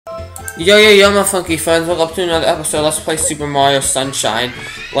Yo, my funky friends, welcome to another episode. Let's play Super Mario Sunshine.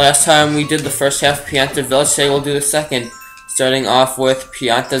 Last time we did the first half of Pianta Village, today we'll do the second. Starting off with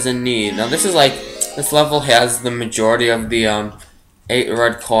Pianta's in Need. Now this is like, this level has the majority of the 8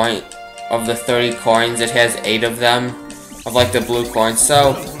 red coin, of the 30 coins, it has 8 of them, of like the blue coins.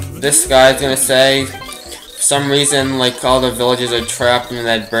 So, this guy's gonna say, for some reason, like all the villagers are trapped in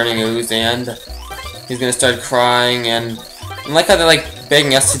that burning ooze, and he's gonna start crying, and like how they're like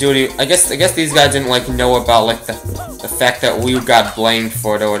begging us to do it. I guess these guys didn't like know about like the fact that we got blamed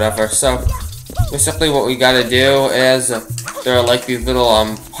for it or whatever. So basically what we gotta do is there are like these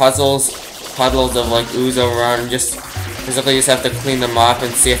little puddles of like ooze around, and just basically just have to clean them up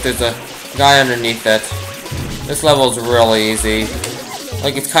and see if there's a guy underneath it. This level's really easy.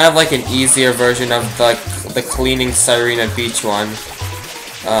 Like it's kind of like an easier version of the cleaning Sirena Beach one.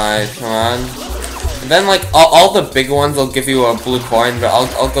 Come on. And then like all the big ones will give you a blue coin, but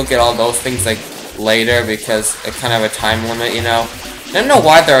I'll go get all those things like later because it kind of have a time limit, you know. I don't know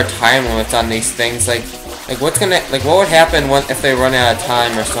why there are time limits on these things. Like what would happen if they run out of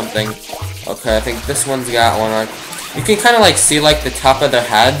time or something? Okay, I think this one's got one. You can kind of like see like the top of their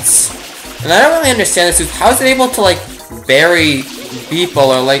heads, and I don't really understand this. How is it able to like bury people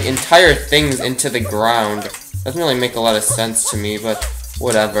or like entire things into the ground? Doesn't really make a lot of sense to me, but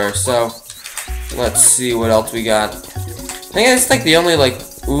whatever. So let's see what else we got. I think it's like the only like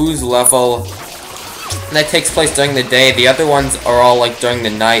ooze level that takes place during the day. The other ones are all like during the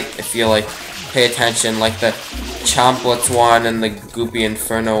night if you like pay attention, like the Chomplets one and the Goopy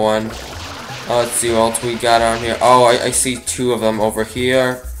Inferno one. Let's see what else we got on here. Oh, I see 2 of them over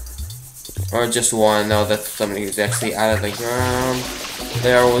here. Or just one. No, that's somebody who's actually out of the ground.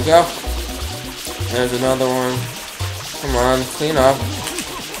 There we go. There's another one. Come on, clean up.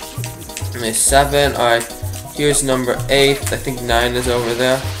 There's 7. Alright, here's number 8. I think 9 is over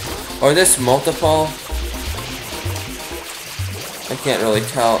there. Or this multiple? I can't really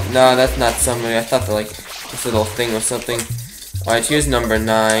tell. No, that's not somebody. I thought like this little thing was something. Alright, here's number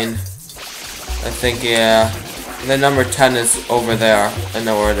 9. I think, yeah. And then number 10 is over there. I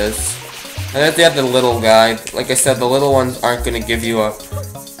know where it is. And there's the other little guy. Like I said, the little ones aren't going to give you a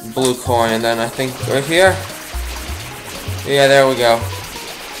blue coin. And then I think right here. Yeah, there we go.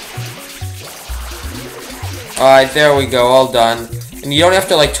 Alright, there we go, all done. And you don't have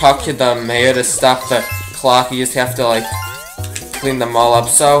to like talk to the mayor to stop the clock, you just have to like clean them all up.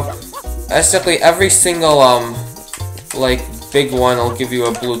 So basically every single like big one will give you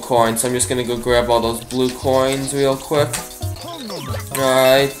a blue coin. So I'm just gonna go grab all those blue coins real quick.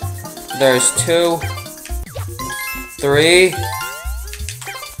 Alright. There's 2. 3.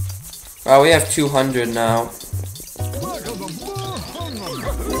 Oh, we have 200 now.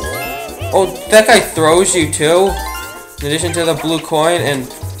 Oh, that guy throws you too, in addition to the blue coin, and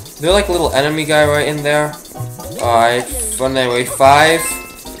they're like a little enemy guy right in there. Alright, fun anyway, 5.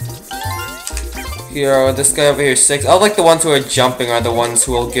 Here, this guy over here, 6. I like the ones who are jumping are the ones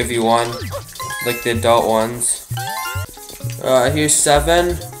who will give you one, like the adult ones. Here's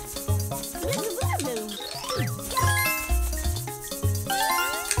 7.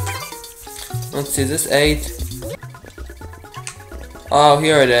 Let's see, this 8. Oh,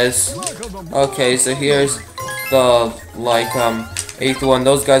 here it is. Okay, so here's the, like, 8th one.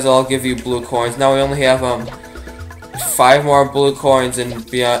 Those guys all give you blue coins. Now we only have, 5 more blue coins in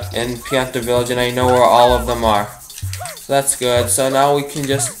Pianta Village, and I know where all of them are. So that's good. So now we can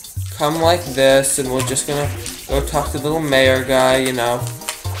just come like this, and we're just gonna go talk to the little mayor guy, you know.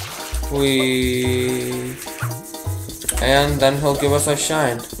 And then he'll give us our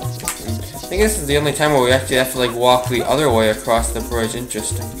shine. I think this is the only time where we actually have to like walk the other way across the bridge.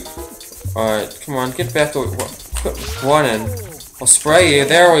 Interesting. Alright, come on, get back to quit running. I'll spray you,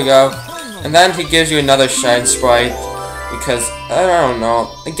 there we go. And then he gives you another shine sprite. Because, I don't know,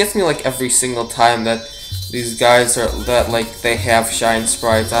 it gets me like every single time that these guys are, like, they have shine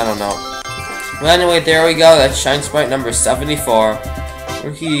sprites, I don't know. Well, anyway, there we go, that's shine sprite number 74.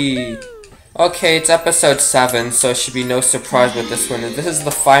 Okay, it's episode 7, so it should be no surprise with this one. This is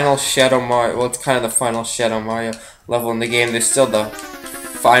the final Shadow Mario, well, it's kind of the final Shadow Mario level in the game. There's still the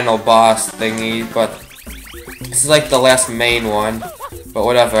final boss thingy, but this is like the last main one. But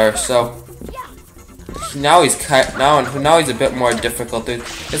whatever, so now he's now he's a bit more difficult. He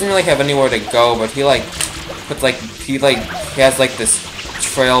doesn't really have anywhere to go, but he has like this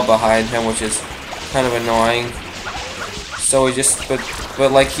trail behind him, which is kind of annoying. So he just, but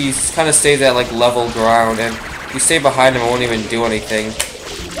like he kind of stays at like level ground, and if you stay behind him, it won't even do anything.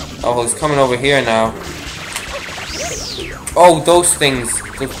 Oh, he's coming over here now. Oh, those things,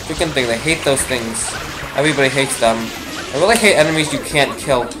 the freaking things! I hate those things. Everybody hates them. I really hate enemies you can't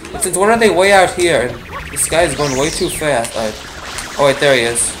kill. And since when are they way out here? And this guy is going way too fast. Alright. Oh wait, there he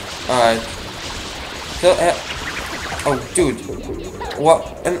is. Alright. Oh, dude.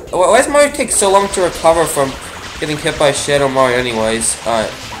 What? And why does Mario take so long to recover from getting hit by Shadow Mario anyways?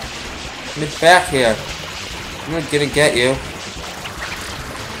 Alright. Get back here. I'm gonna get you.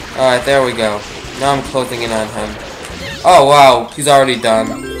 Alright, there we go. Now I'm closing in on him. Oh wow, he's already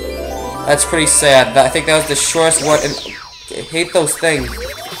done. That's pretty sad. I think that was the shortest one. And I hate those things.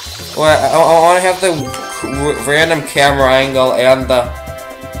 Well, I want to have the random camera angle and the...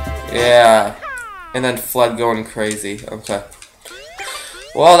 Yeah. And then Flood going crazy. Okay.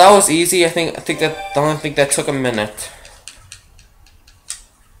 Well, that was easy. I think that took a minute.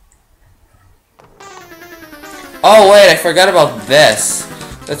 Oh wait, I forgot about this.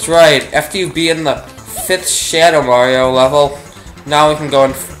 That's right. After you beat in the 5th Shadow Mario level, now we can go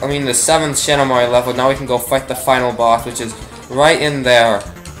in. I mean, the 7th Shadow Mario level. Now we can go fight the final boss, which is right in there.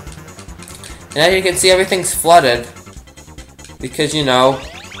 And as you can see, everything's flooded because, you know,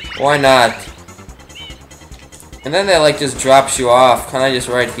 why not? And then they like just drops you off, kind of just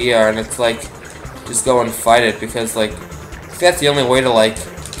right here, and it's like just go and fight it because like that's the only way to like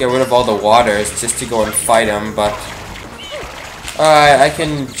get rid of all the water is just to go and fight them. But alright, I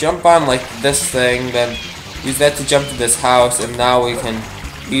can jump on like this thing, then use that to jump to this house, and now we can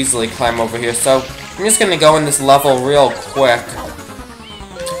easily climb over here. So I'm just gonna go in this level real quick,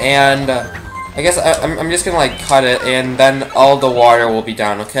 and I guess I'm just gonna like cut it, and then all the water will be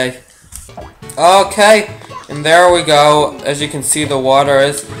down. Okay. Okay. And there we go. As you can see, the water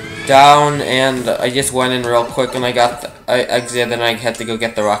is down, and I just went in real quick, and I exited, and I had to go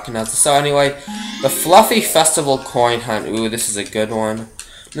get the rocket now. So anyway, the Fluffy Festival Coin Hunt. Ooh, this is a good one. And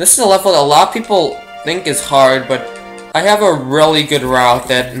this is a level that a lot of people think is hard, but I have a really good route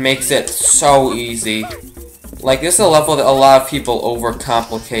that makes it so easy. Like, this is a level that a lot of people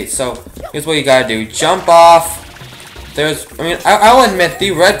overcomplicate. So here's what you gotta do: jump off. I'll admit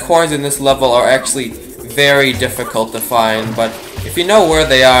the red coins in this level are actually very difficult to find, but if you know where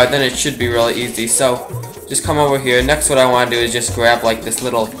they are, then it should be really easy. So just come over here. Next, what I want to do is just grab like this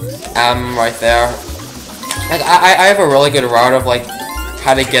little M right there. And I have a really good route of like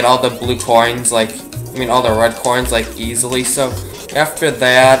how to get all the blue coins, like all the red coins, like easily. So after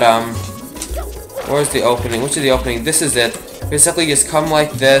that, where's the opening? Which is the opening? This is it. Basically, just come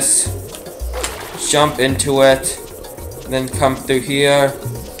like this, jump into it, then come through here,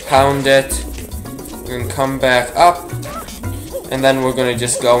 pound it, and come back up, and then we're gonna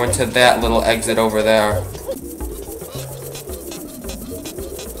just go into that little exit over there.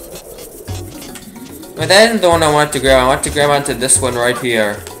 But that isn't the one I want to grab. I want to grab onto this one right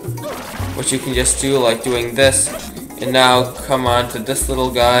here, which you can just do like doing this, and now come on to this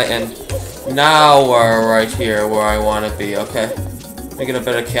little guy, and now we're right here where I want to be. Okay, make it a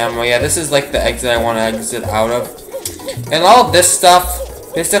better camera. Yeah, this is like the exit I want to exit out of, and all this stuff.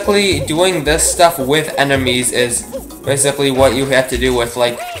 Basically, doing this stuff with enemies is basically what you have to do with,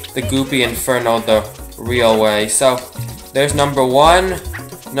 like, the Goopy Inferno the real way. So, there's number 1.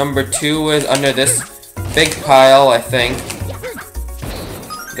 Number 2 is under this big pile, I think.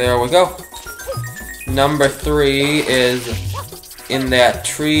 There we go. Number 3 is in that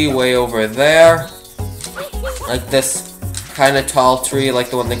tree way over there. Like this kind of tall tree, like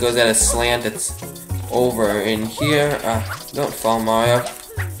the one that goes at a slant. It's over in here. Don't fall, Mario.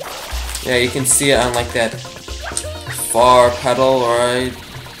 Yeah, you can see it on like that far pedal right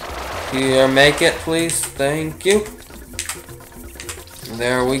here. Make it, please. Thank you.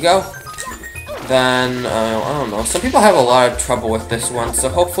 There we go. Then, I don't know. Some people have a lot of trouble with this one, so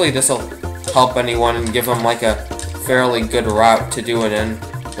hopefully this will help anyone and give them like a fairly good route to do it in.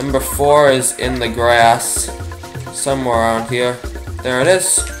 Number 4 is in the grass, somewhere around here. There it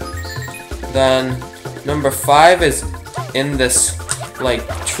is. Then, number 5 is in this like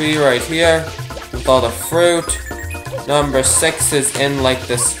tree right here with all the fruit. Number 6 is in like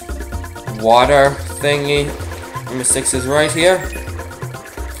this water thingy. Number 6 is right here.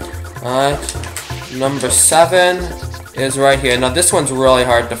 Alright. Number 7 is right here. Now this one's really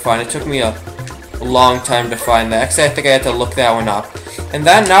hard to find. It took me a long time to find that. Actually, I think I had to look that one up. And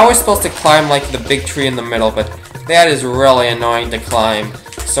then now we're supposed to climb like the big tree in the middle, but that is really annoying to climb.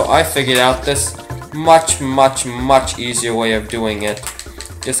 So I figured out this much easier way of doing it.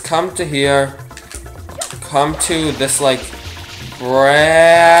 Just come to here, come to this like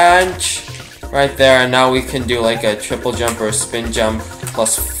branch right there, and now we can do like a triple jump or a spin jump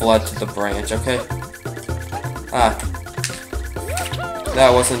plus flood to the branch. Okay.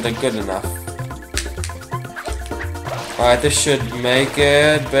 That wasn't good enough. Alright, this should make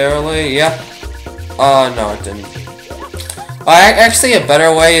it barely. Yep. Oh no, it didn't. Actually, a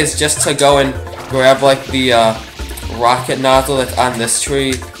better way is just to go and grab like the rocket nozzle that's on this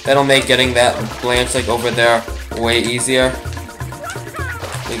tree. That'll make getting that branch like over there way easier.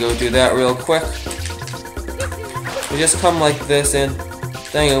 We go do that real quick. We just come like this and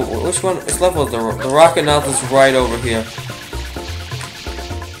dang it, which one? It's level the rocket nozzle's right over here.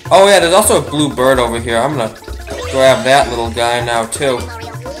 Oh yeah, there's also a blue bird over here. I'm gonna grab that little guy now too.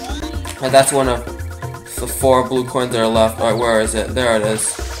 And that's one of the 4 blue coins that are left. Alright, where is it? There it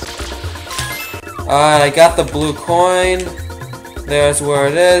is. Alright, I got the blue coin. There's where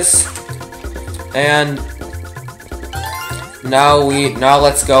it is. And now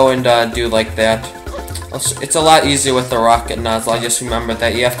let's go and do like that. It's a lot easier with the rocket nozzle. I just remembered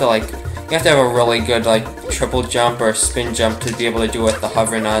that you have to have a really good like triple jump or spin jump to be able to do it with the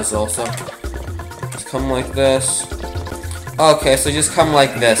hover nozzle. So just come like this. Okay, so just come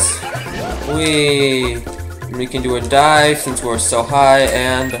like this. We can do a dive since we're so high,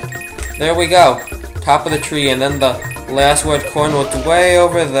 and there we go. Top of the tree, and then the last red coin was way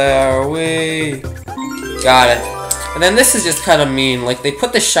over there. We got it. And then this is just kind of mean. Like they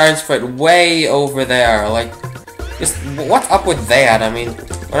put the shine sprite way over there. Like, just what's up with that? I mean,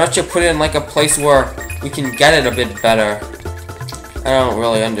 why don't you put it in like a place where we can get it a bit better? I don't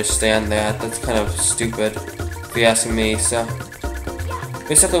really understand that. That's kind of stupid, if you ask me. So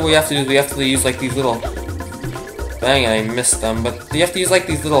basically, what we have to do is we have to use like these little. Dang it, I missed them. But you have to use like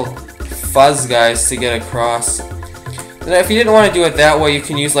these little fuzz guys to get across. And if you didn't want to do it that way, you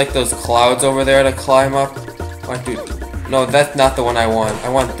can use like those clouds over there to climb up. Oh, dude. No, that's not the one I want. I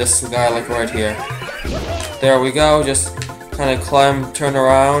want this guy like right here. There we go. Just kind of climb, turn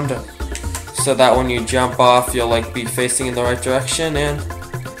around, so that when you jump off, you'll like be facing in the right direction and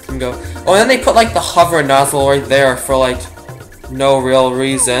go. Oh, and then they put like the hover nozzle right there for like no real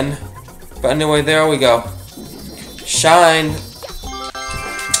reason. But anyway, there we go. Shine.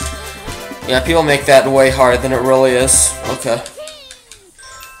 Yeah, people make that way harder than it really is. Okay.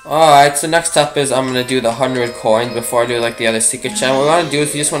 Alright, so next up is I'm going to do the 100 coins before I do like the other secret channel. What we want to do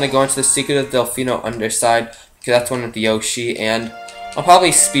is you just want to go into the Secret of Delfino Underside, because that's one with the Yoshi, and I'll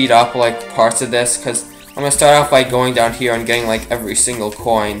probably speed up like parts of this, because I'm going to start off by going down here and getting like every single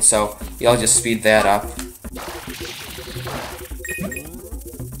coin, so I'll just speed that up.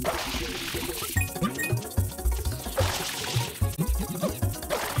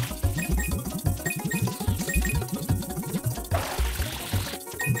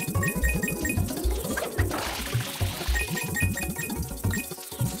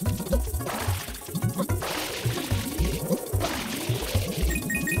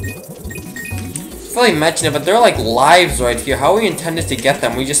 I really mention it, but they're like lives right here. How are we intended to get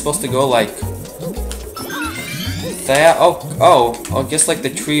them? We just supposed to go like that? Oh, I guess like the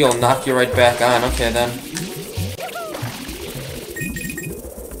tree will knock you right back on. Okay then.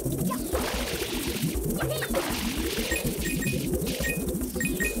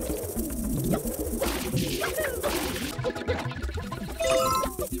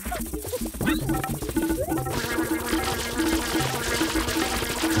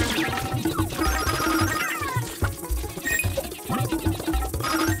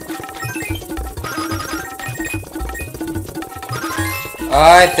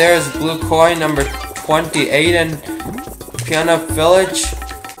 Alright, there's blue coin number 28 in Pianta Village.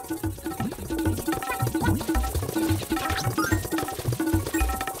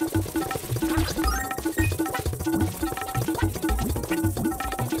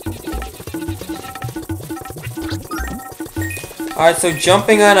 Alright, so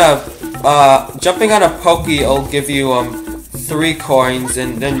jumping on a Pokey will give you 3 coins,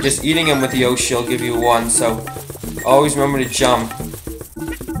 and then just eating them with Yoshi will give you 1, so always remember to jump.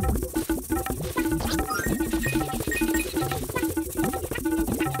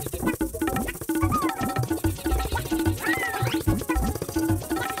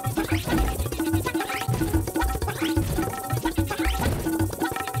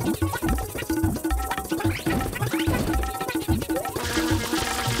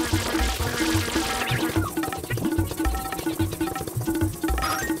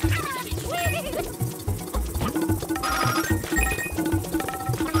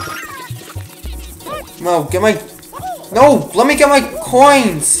 No, let me get my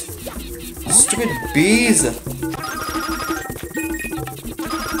coins! Stupid bees!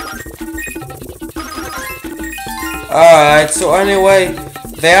 Alright, so anyway,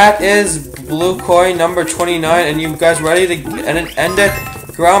 that is blue coin number 29, and you guys ready to end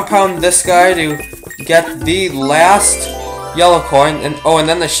it? Ground pound this guy to get the last yellow coin, and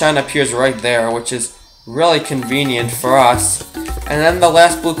then the shine appears right there, which is really convenient for us. And then the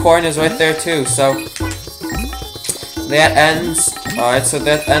last blue coin is right there too, so that ends. Alright, so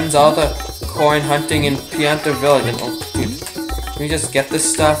that ends all the coin hunting in Pianta Village. And, oh, dude, can we just get this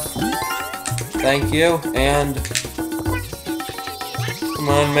stuff? Thank you, and... Come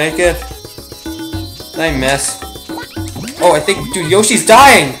on, make it. Did I miss? Oh, I think, dude, Yoshi's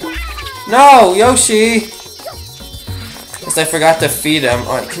dying! No, Yoshi! Because I forgot to feed him.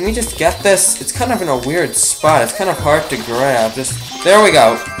 Alright, can we just get this? It's kind of in a weird spot. It's kind of hard to grab. Just, there we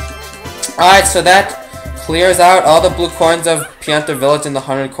go. Alright, so that clears out all the blue coins of Pianta Village and the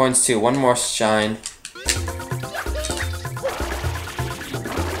 100 coins too. One more shine.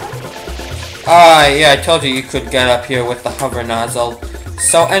 Yeah, I told you you could get up here with the hover nozzle.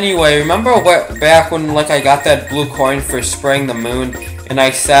 So anyway, remember back when like I got that blue coin for spraying the moon, and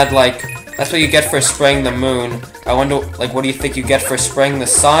I said like, that's what you get for spraying the moon. I wonder, like, what do you think you get for spraying the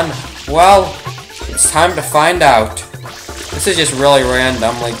sun? Well, it's time to find out. This is just really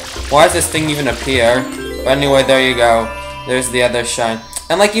random, like, why does this thing even appear? But anyway, there you go. There's the other shine.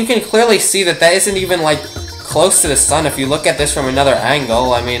 And like, you can clearly see that that isn't even like close to the sun. If you look at this from another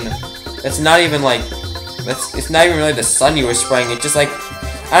angle, I mean, it's not even like, it's not even really the sun you were spraying. It's just like,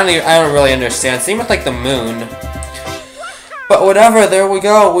 I don't really understand. Same with like the moon. But whatever, there we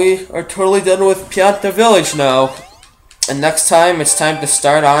go. We are totally done with Pianta Village now. And next time, it's time to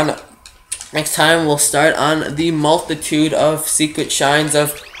start on... Next time, we'll start on the multitude of secret shines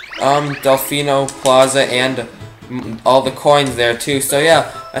of Delfino Plaza and all the coins there too. So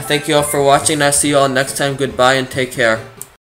yeah, I thank you all for watching. I'll see you all next time. Goodbye and take care.